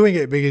 you'd be doing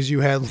it because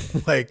you had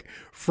like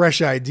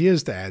fresh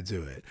ideas to add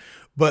to it.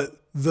 But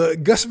the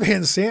Gus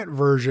Van Sant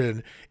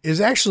version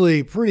is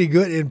actually pretty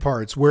good in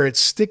parts, where it's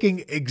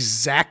sticking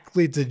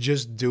exactly to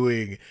just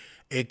doing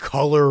a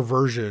color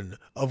version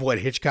of what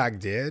Hitchcock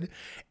did,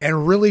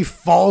 and really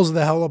falls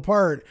the hell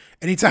apart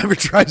anytime it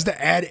tries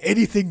to add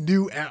anything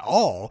new at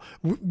all,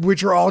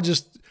 which are all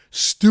just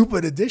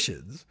stupid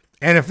additions.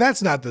 And if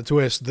that's not the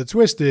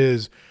twist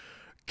is,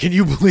 can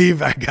you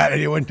believe I got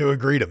anyone to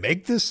agree to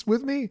make this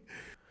with me?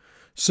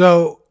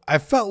 So I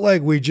felt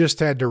like we just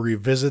had to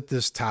revisit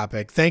this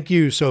topic. Thank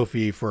you,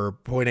 Sophie, for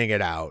pointing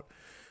it out.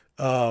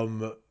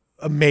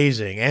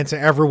 Amazing. And to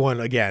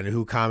everyone, again,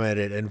 who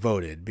commented and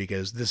voted,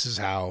 because this is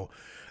how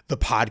the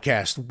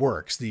podcast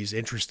works. These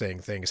interesting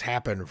things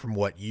happen from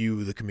what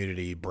you, the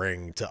community,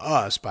 bring to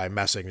us by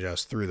messaging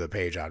us through the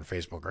page on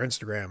Facebook or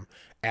Instagram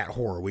at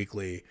Horror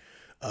Weekly,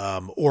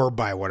 or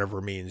by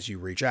whatever means you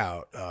reach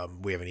out.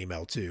 We have an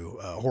email too,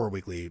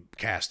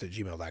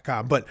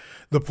 horrorweeklycast@gmail.com. But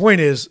the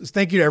point is,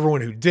 thank you to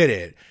everyone who did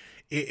it.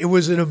 It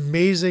was an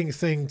amazing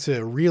thing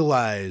to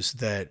realize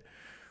that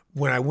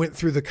when I went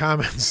through the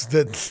comments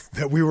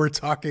that we were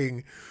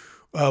talking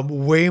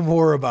way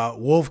more about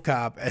Wolf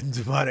Cop and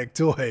Demonic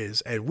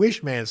Toys and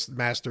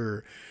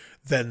Wishmaster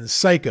than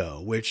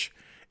Psycho, which,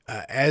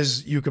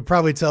 as you could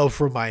probably tell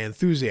from my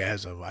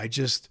enthusiasm, I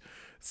just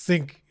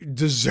think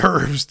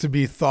deserves to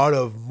be thought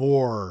of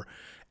more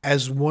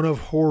as one of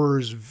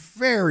horror's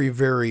very,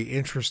 very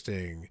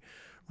interesting,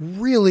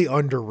 really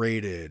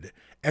underrated,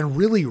 and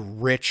really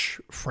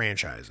rich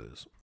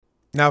franchises.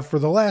 Now, for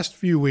the last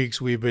few weeks,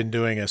 we've been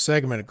doing a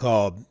segment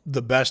called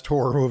The Best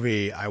Horror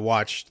Movie I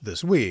Watched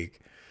This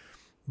Week,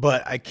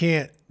 but I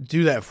can't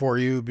do that for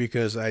you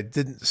because I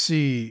didn't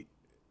see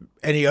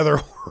any other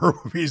horror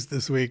movies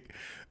this week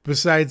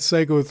besides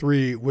Psycho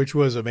 3, which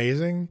was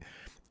amazing,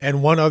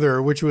 and one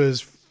other, which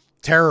was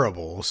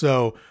terrible.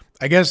 So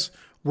I guess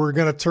we're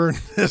going to turn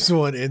this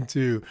one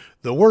into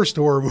the worst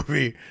horror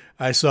movie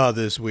I saw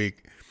this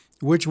week,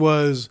 which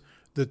was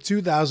the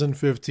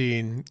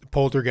 2015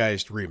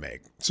 Poltergeist remake.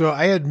 So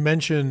I had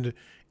mentioned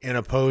in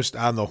a post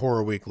on the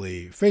Horror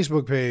Weekly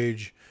Facebook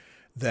page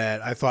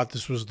that I thought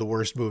this was the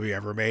worst movie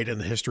ever made in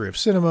the history of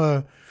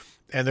cinema.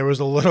 And there was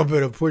a little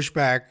bit of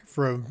pushback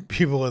from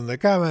people in the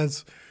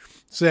comments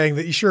saying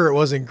that sure, it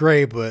wasn't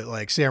great, but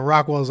like Sam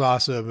Rockwell's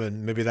awesome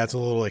and maybe that's a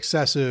little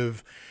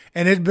excessive.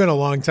 And it'd been a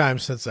long time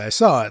since I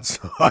saw it,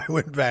 so I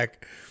went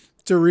back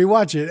to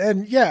rewatch it.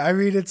 And yeah, I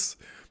mean, it's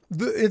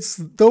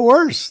the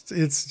worst.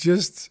 It's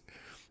just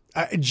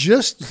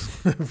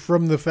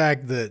from the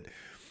fact that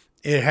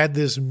it had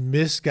this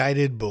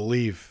misguided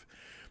belief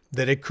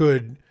that it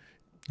could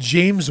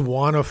James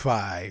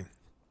Wanify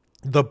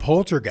the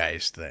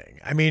Poltergeist thing.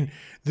 I mean,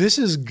 this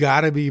has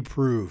got to be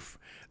proof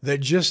that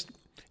just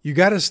you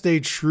got to stay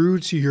true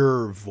to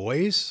your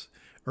voice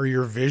or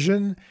your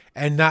vision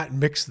and not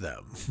mix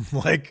them.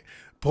 Like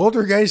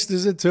Poltergeist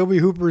is a Tobe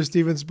Hooper,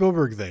 Steven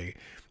Spielberg thing.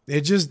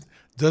 It just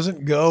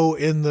doesn't go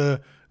in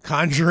the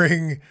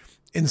Conjuring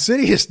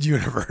Insidious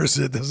universe.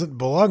 It doesn't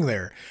belong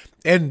there.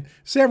 And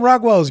Sam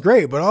Rockwell is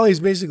great, but all he's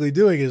basically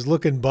doing is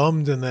looking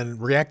bummed and then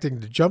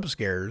reacting to jump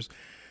scares.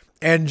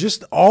 And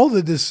just all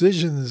the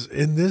decisions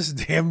in this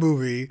damn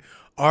movie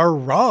are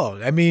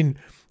wrong. I mean,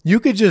 you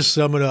could just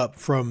sum it up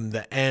from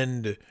the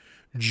end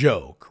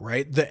joke,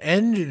 right? The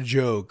end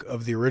joke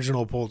of the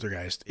original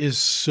Poltergeist is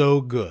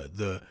so good.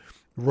 The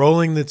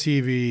rolling the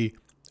TV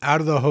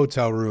out of the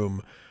hotel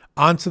room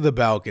onto the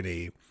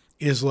balcony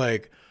is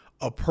like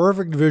a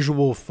perfect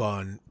visual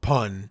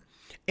pun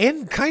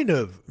and kind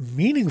of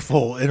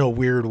meaningful in a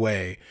weird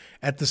way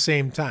at the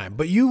same time.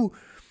 But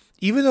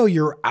even though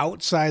you're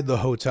outside the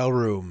hotel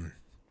room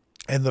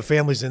and the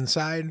family's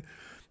inside,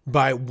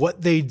 by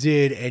what they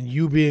did and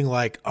you being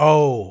like,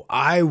 oh,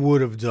 I would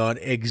have done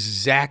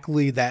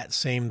exactly that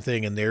same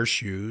thing in their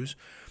shoes,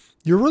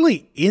 you're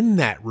really in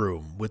that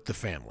room with the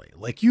family.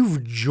 Like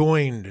you've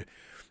joined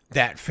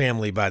that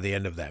family by the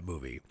end of that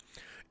movie.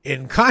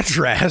 In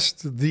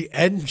contrast, the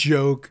end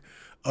joke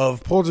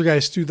of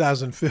Poltergeist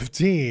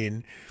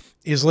 2015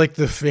 is like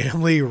the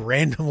family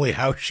randomly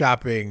house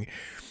shopping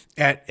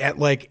at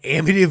like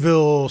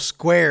Amityville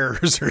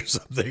Squares or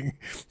something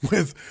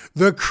with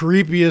the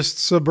creepiest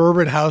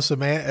suburban house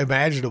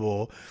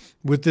imaginable,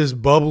 with this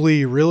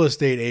bubbly real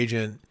estate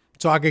agent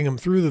talking them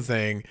through the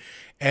thing.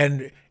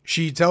 And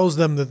she tells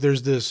them that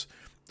there's this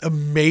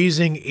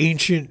amazing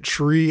ancient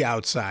tree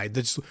outside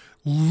that's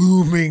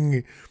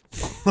looming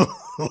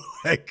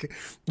like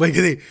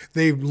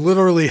they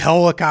literally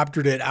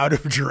helicoptered it out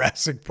of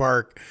Jurassic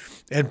Park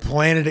and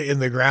planted it in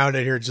the ground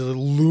in here, just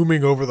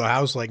looming over the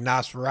house like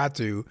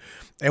Nosferatu.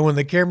 And when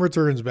the camera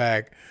turns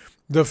back,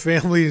 the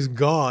family is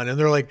gone, and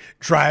they're like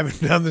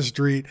driving down the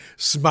street,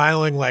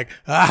 smiling like,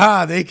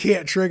 aha, they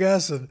can't trick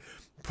us and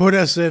put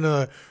us in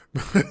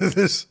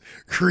this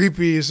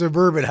creepy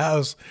suburban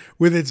house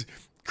with its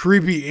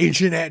creepy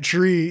ancient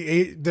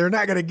tree. They're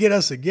not going to get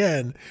us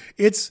again.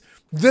 It's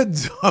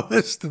the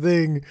dumbest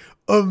thing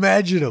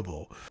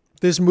imaginable.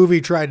 This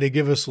movie tried to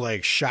give us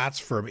like shots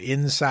from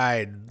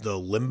inside the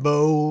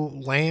limbo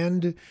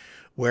land,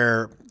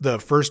 where the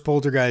first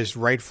Poltergeist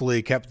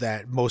rightfully kept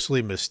that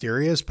mostly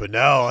mysterious, but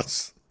no,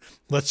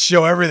 let's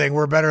show everything.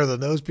 We're better than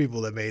those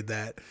people that made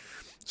that.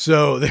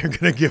 So they're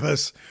going to give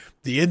us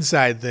the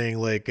inside thing,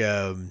 like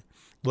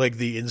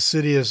the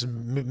Insidious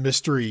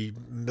mystery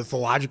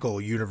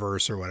mythological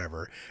universe or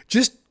whatever.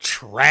 Just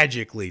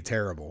tragically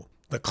terrible.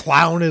 The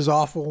clown is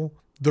awful.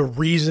 The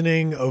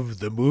reasoning of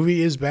the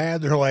movie is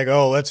bad. They're like,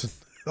 oh, let's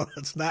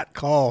not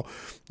call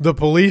the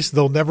police.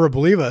 They'll never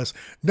believe us.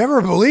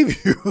 Never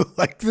believe you.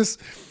 Like, this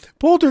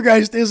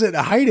Poltergeist isn't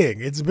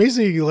hiding. It's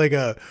basically like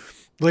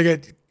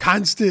a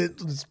constant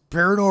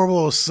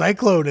paranormal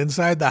cyclone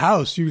inside the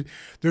house. You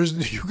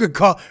could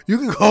call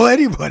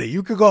anybody.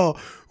 You could call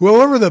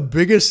whoever the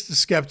biggest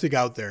skeptic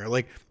out there.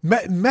 Like,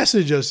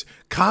 message us,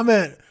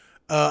 comment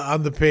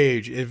on the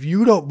page if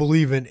you don't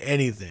believe in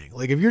anything.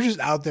 Like, if you're just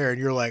out there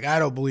and you're like, I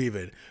don't believe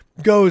in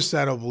ghosts,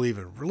 I don't believe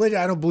in religion,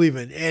 I don't believe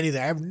in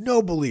anything, I have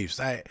no beliefs,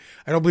 I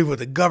don't believe what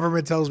the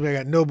government tells me, I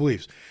got no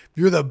beliefs.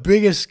 You're the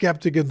biggest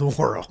skeptic in the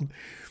world.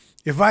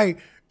 If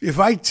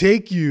I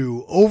take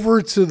you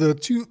over to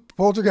the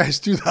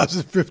Poltergeist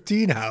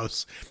 2015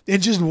 house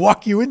and just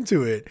walk you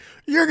into it,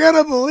 you're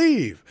gonna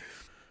believe.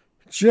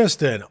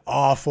 Just an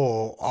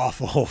awful,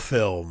 awful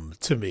film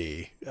to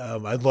me.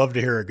 I'd love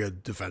to hear a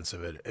good defense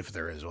of it if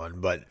there is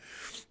one. But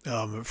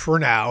for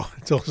now,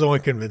 until someone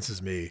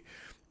convinces me,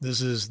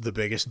 this is the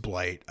biggest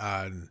blight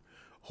on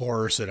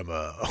horror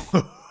cinema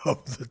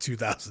of the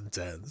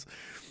 2010s.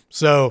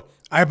 So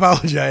I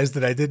apologize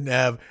that I didn't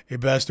have a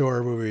best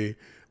horror movie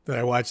that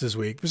I watched this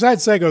week,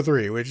 besides Psycho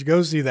 3, which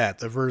go see that.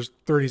 The first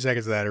 30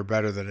 seconds of that are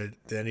better than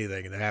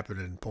anything that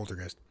happened in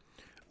Poltergeist.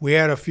 We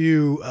had a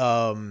few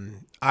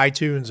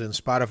iTunes and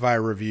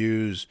Spotify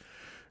reviews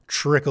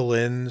trickle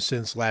in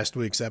since last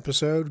week's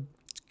episode.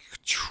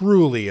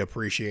 Truly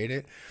appreciate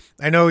it.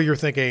 I know you're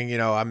thinking,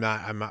 I'm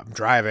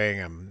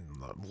driving, I'm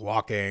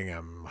walking,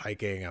 I'm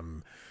hiking,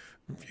 I'm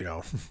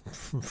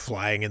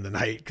flying in the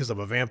night because I'm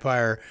a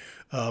vampire.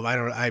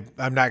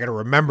 I'm not going to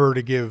remember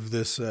to give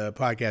this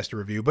podcast a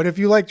review, but if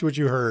you liked what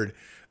you heard,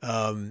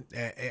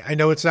 I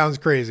know it sounds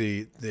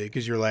crazy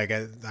because you're like,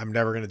 I'm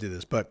never going to do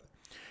this, but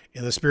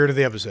in the spirit of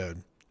the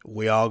episode,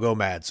 we all go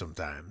mad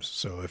sometimes.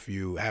 So if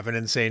you have an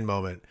insane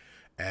moment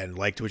and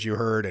liked what you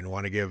heard and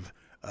want to give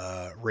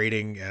a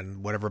rating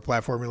and whatever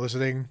platform you're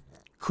listening,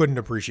 couldn't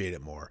appreciate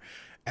it more.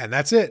 And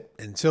that's it.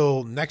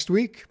 Until next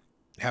week,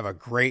 have a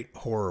great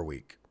horror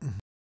week.